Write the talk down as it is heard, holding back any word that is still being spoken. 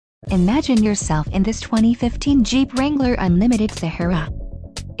Imagine yourself in this 2015 Jeep Wrangler Unlimited Sahara.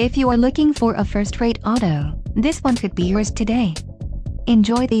 If you are looking for a first-rate auto, this one could be yours today.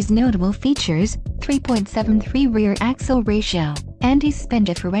 Enjoy these notable features: 3.73 rear axle ratio, anti-spin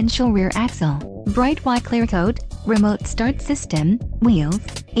differential rear axle, bright white clear coat, remote start system, wheels,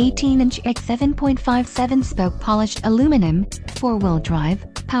 18-inch x 7.57 spoke polished aluminum, 4-wheel drive,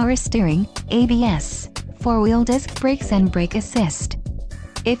 power steering, ABS, 4-wheel disc brakes and brake assist.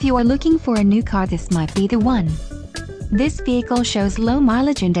 If you are looking for a new car, this might be the one. This vehicle shows low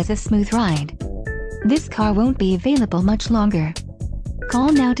mileage and has a smooth ride. This car won't be available much longer.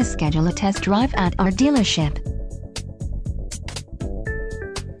 Call now to schedule a test drive at our dealership.